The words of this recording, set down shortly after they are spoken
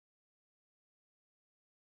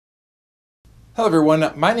Hello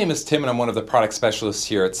everyone, my name is Tim and I'm one of the product specialists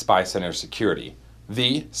here at Spy Center Security,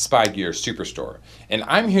 the Spy Gear Superstore. And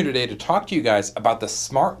I'm here today to talk to you guys about the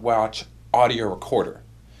smartwatch audio recorder.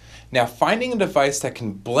 Now, finding a device that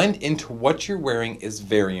can blend into what you're wearing is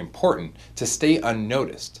very important to stay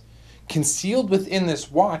unnoticed. Concealed within this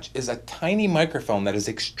watch is a tiny microphone that is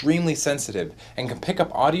extremely sensitive and can pick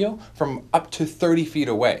up audio from up to 30 feet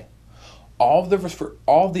away. All of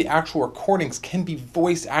the actual recordings can be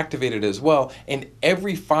voice activated as well, and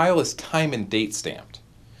every file is time and date stamped.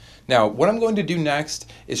 Now, what I'm going to do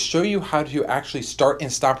next is show you how to actually start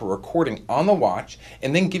and stop a recording on the watch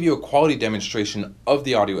and then give you a quality demonstration of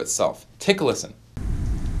the audio itself. Take a listen.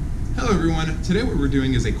 Hello everyone, today what we're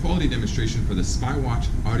doing is a quality demonstration for the SpyWatch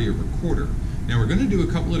audio recorder. Now we're going to do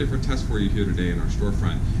a couple of different tests for you here today in our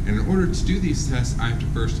storefront, and in order to do these tests I have to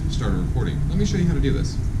first start a recording. Let me show you how to do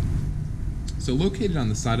this. So located on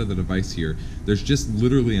the side of the device here, there's just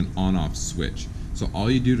literally an on-off switch. So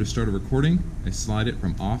all you do to start a recording is slide it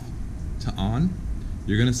from off to on.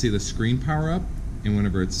 You're going to see the screen power up, and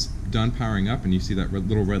whenever it's done powering up and you see that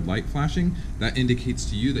little red light flashing, that indicates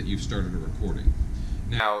to you that you've started a recording.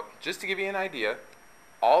 Now, just to give you an idea,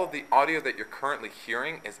 all of the audio that you're currently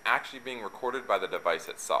hearing is actually being recorded by the device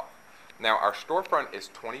itself. Now, our storefront is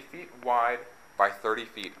 20 feet wide by 30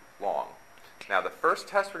 feet long. Now, the first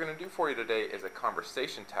test we're going to do for you today is a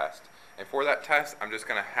conversation test. And for that test, I'm going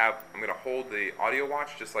to hold the audio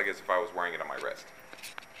watch just like as if I was wearing it on my wrist.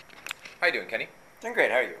 How you doing, Kenny? Doing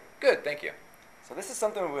great, how are you? Good, thank you. So this is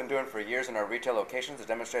something we've been doing for years in our retail locations to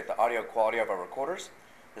demonstrate the audio quality of our recorders.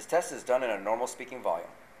 This test is done in a normal speaking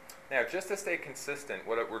volume. Now, just to stay consistent,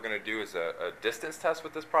 what we're going to do is a distance test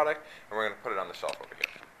with this product, and we're going to put it on the shelf over here.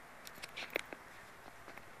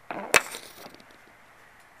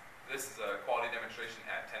 This is a quality demonstration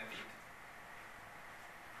at 10 feet.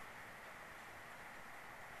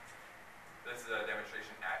 This is a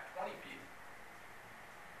demonstration at 20 feet.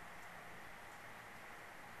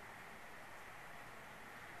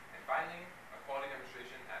 And finally, a quality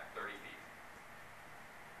demonstration at 30 feet.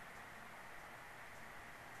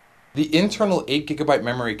 The internal 8 GB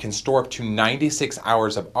memory can store up to 96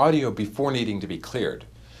 hours of audio before needing to be cleared.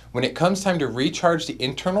 When it comes time to recharge the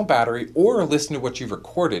internal battery or listen to what you've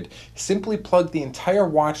recorded, simply plug the entire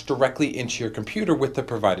watch directly into your computer with the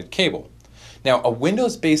provided cable. Now, a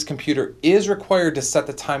Windows-based computer is required to set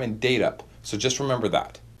the time and date up, so just remember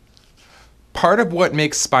that. Part of what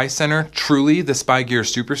makes Spy Center truly the Spy Gear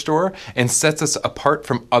Superstore and sets us apart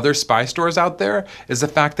from other spy stores out there is the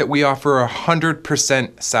fact that we offer a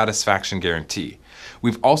 100% satisfaction guarantee.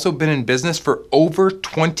 We've also been in business for over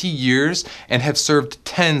 20 years and have served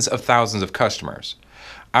tens of thousands of customers.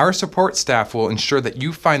 Our support staff will ensure that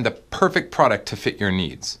you find the perfect product to fit your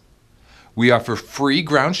needs. We offer free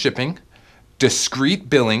ground shipping, discreet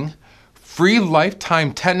billing, free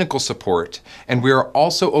lifetime technical support, and we are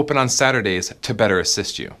also open on Saturdays to better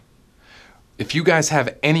assist you. If you guys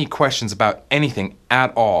have any questions about anything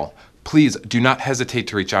at all, please do not hesitate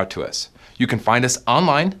to reach out to us. You can find us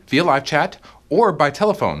online via live chat or by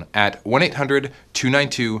telephone at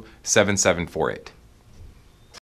 1-800-292-7748.